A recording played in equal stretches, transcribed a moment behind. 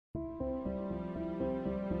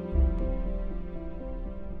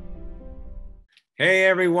Hey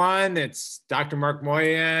everyone, it's Dr. Mark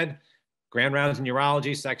Moyad, Grand Rounds in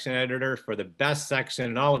Urology section editor for the best section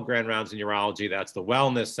in all of Grand Rounds in Urology. That's the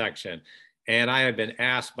wellness section. And I have been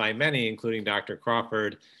asked by many, including Dr.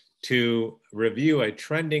 Crawford, to review a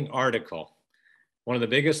trending article. One of the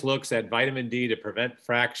biggest looks at vitamin D to prevent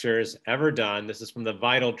fractures ever done. This is from the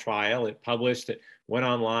VITAL trial. It went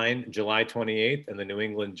online July 28th in the New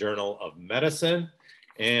England Journal of Medicine.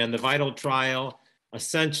 And the VITAL trial,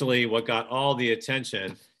 essentially what got all the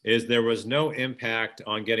attention is there was no impact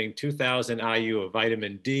on getting 2,000 IU of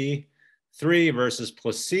vitamin D3 versus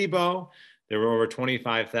placebo. There were over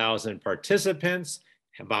 25,000 participants.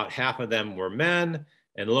 About half of them were men.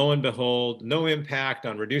 And lo and behold, no impact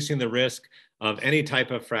on reducing the risk of any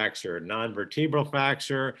type of fracture, non-vertebral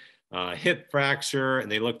fracture, hip fracture, and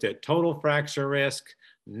they looked at total fracture risk,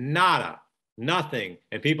 nada, nothing.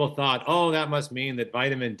 And people thought, oh, that must mean that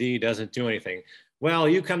vitamin D doesn't do anything. Well,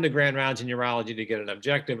 you come to Grand Rounds in Urology to get an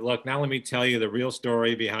objective look. Now let me tell you the real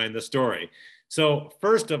story behind the story. So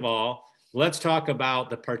first of all, let's talk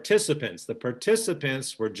about the participants. The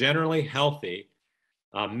participants were generally healthy,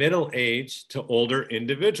 middle-aged to older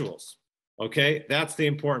individuals. Okay, that's the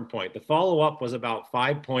important point. The follow-up was about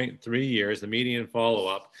 5.3 years, the median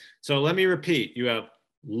follow-up. So let me repeat, you have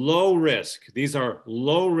low risk. These are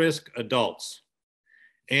low-risk adults.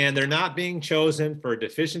 And they're not being chosen for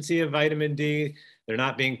deficiency of vitamin D. They're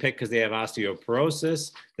not being picked because they have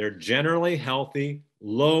osteoporosis. They're generally healthy,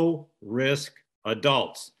 low-risk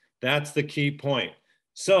adults. That's the key point.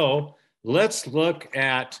 So let's look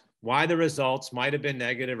at why the results might have been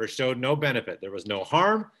negative or showed no benefit. There was no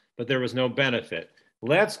harm, but there was no benefit.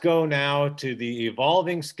 Let's go now to the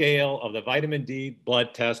evolving scale of the vitamin D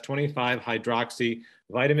blood test, 25-hydroxy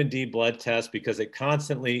vitamin D blood test, because it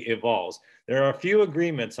constantly evolves. There are a few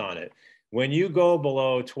agreements on it. When you go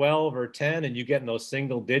below 12 or 10 and you get in those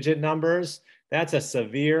single-digit numbers, that's a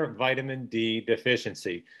severe vitamin D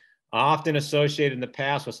deficiency, often associated in the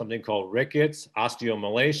past with something called rickets,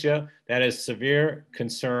 osteomalacia. That is severe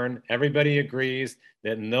concern. Everybody agrees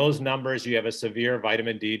that in those numbers, you have a severe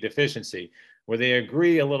vitamin D deficiency. Where they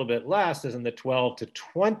agree a little bit less is in the 12 to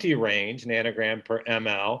 20 range, nanogram per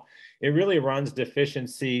ml. It really runs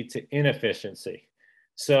deficiency to inefficiency.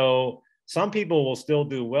 So some people will still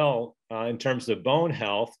do well in terms of bone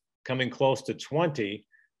health, coming close to 20,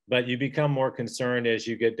 but you become more concerned as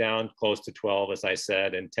you get down close to 12, as I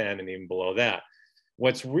said, and 10, and even below that.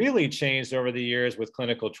 What's really changed over the years with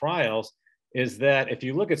clinical trials is that if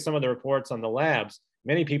you look at some of the reports on the labs,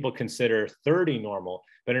 many people consider 30 normal,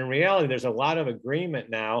 but in reality, there's a lot of agreement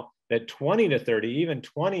now that 20 to 30, even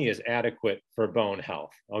 20 is adequate for bone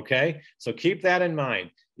health, okay? So keep that in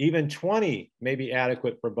mind. Even 20 may be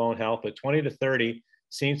adequate for bone health, but 20 to 30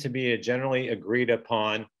 seems to be a generally agreed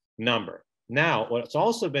upon number. Now, what's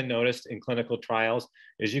also been noticed in clinical trials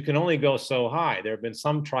is you can only go so high. There have been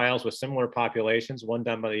some trials with similar populations, one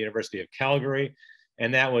done by the University of Calgary,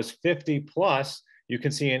 and that was 50 plus. You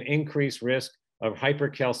can see an increased risk of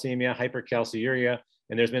hypercalcemia, hypercalciuria,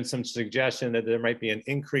 and there's been some suggestion that there might be an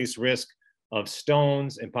increased risk of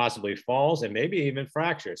stones and possibly falls and maybe even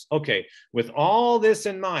fractures. Okay, with all this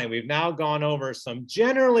in mind, we've now gone over some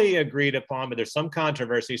generally agreed upon, but there's some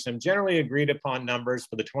controversy, some generally agreed upon numbers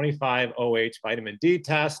for the 25-OH vitamin D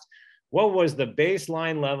test. What was the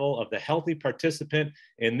baseline level of the healthy participant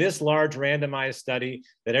in this large randomized study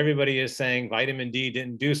that everybody is saying vitamin D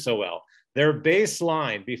didn't do so well? Their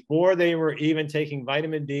baseline before they were even taking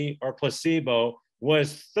vitamin D or placebo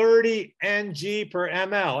was 30 ng per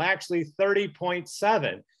ml, actually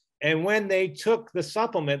 30.7. And when they took the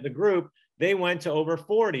supplement, the group, they went to over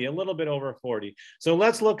 40, a little bit over 40. So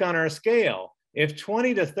let's look on our scale. If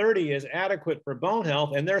 20 to 30 is adequate for bone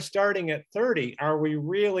health and they're starting at 30, are we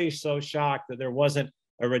really so shocked that there wasn't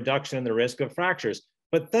a reduction in the risk of fractures?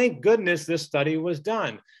 But thank goodness this study was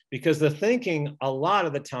done, because the thinking a lot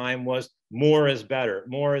of the time was more is better,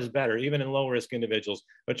 even in low risk individuals.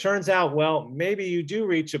 But turns out, well, maybe you do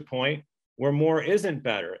reach a point where more isn't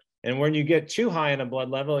better. And when you get too high in a blood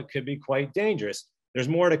level, it could be quite dangerous. There's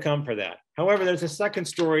more to come for that. However, there's a second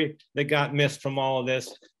story that got missed from all of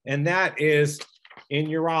this, and that is in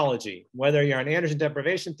urology. Whether you're on androgen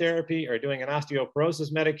deprivation therapy or doing an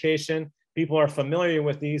osteoporosis medication, people are familiar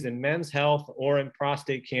with these in men's health or in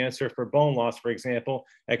prostate cancer for bone loss, for example,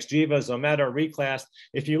 Exgeva, Zometa, Reclast.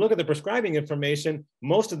 If you look at the prescribing information,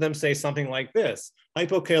 most of them say something like this: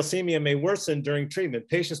 hypocalcemia may worsen during treatment.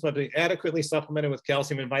 Patients must be adequately supplemented with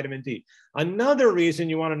calcium and vitamin D. Another reason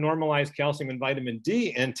you want to normalize calcium and vitamin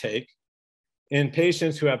D intake in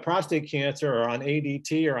patients who have prostate cancer or on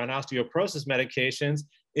ADT or on osteoporosis medications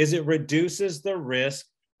is it reduces the risk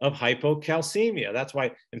of hypocalcemia. That's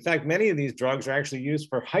why, in fact, many of these drugs are actually used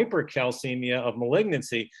for hypercalcemia of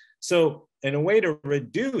malignancy. So in a way to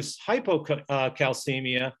reduce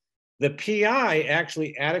hypocalcemia, the PI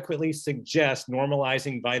actually adequately suggests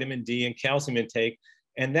normalizing vitamin D and calcium intake.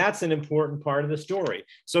 And that's an important part of the story.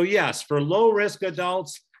 So yes, for low-risk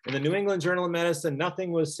adults, in the New England Journal of Medicine,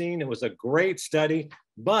 nothing was seen. It was a great study.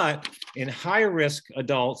 But in high-risk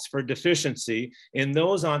adults for deficiency, in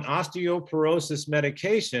those on osteoporosis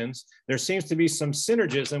medications, there seems to be some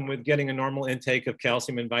synergism with getting a normal intake of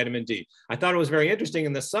calcium and vitamin D. I thought it was very interesting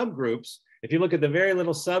in the subgroups. If you look at the very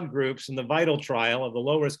little subgroups in the VITAL trial of the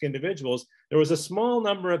low-risk individuals, there was a small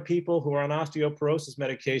number of people who are on osteoporosis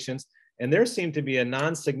medications, and there seemed to be a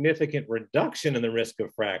non-significant reduction in the risk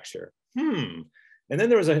of fracture. And then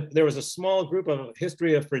there was a small group of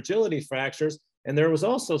history of fragility fractures, and there was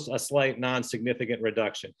also a slight non-significant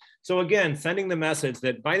reduction. So again, sending the message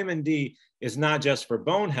that vitamin D is not just for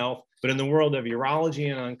bone health, but in the world of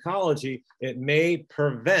urology and oncology, it may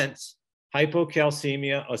prevent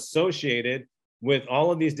hypocalcemia associated with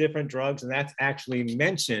all of these different drugs, and that's actually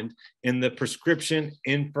mentioned in the prescription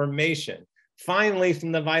information. Finally,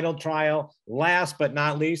 from the VITAL trial, last but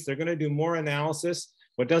not least, they're going to do more analysis.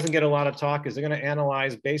 What doesn't get a lot of talk is they're going to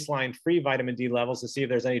analyze baseline free vitamin D levels to see if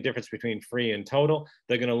there's any difference between free and total.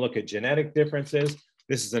 They're going to look at genetic differences.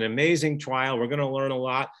 This is an amazing trial. We're going to learn a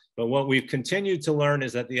lot. But what we've continued to learn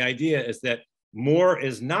is that the idea is that more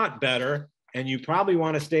is not better, and you probably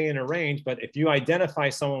want to stay in a range. But if you identify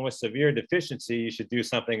someone with severe deficiency, you should do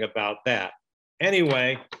something about that.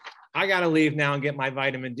 Anyway, I got to leave now and get my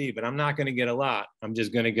vitamin D, but I'm not going to get a lot. I'm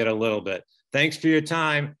just going to get a little bit. Thanks for your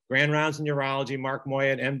time. Grand Rounds in Urology, Mark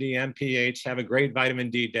Moyad, MD, MPH. Have a great vitamin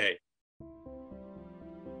D day.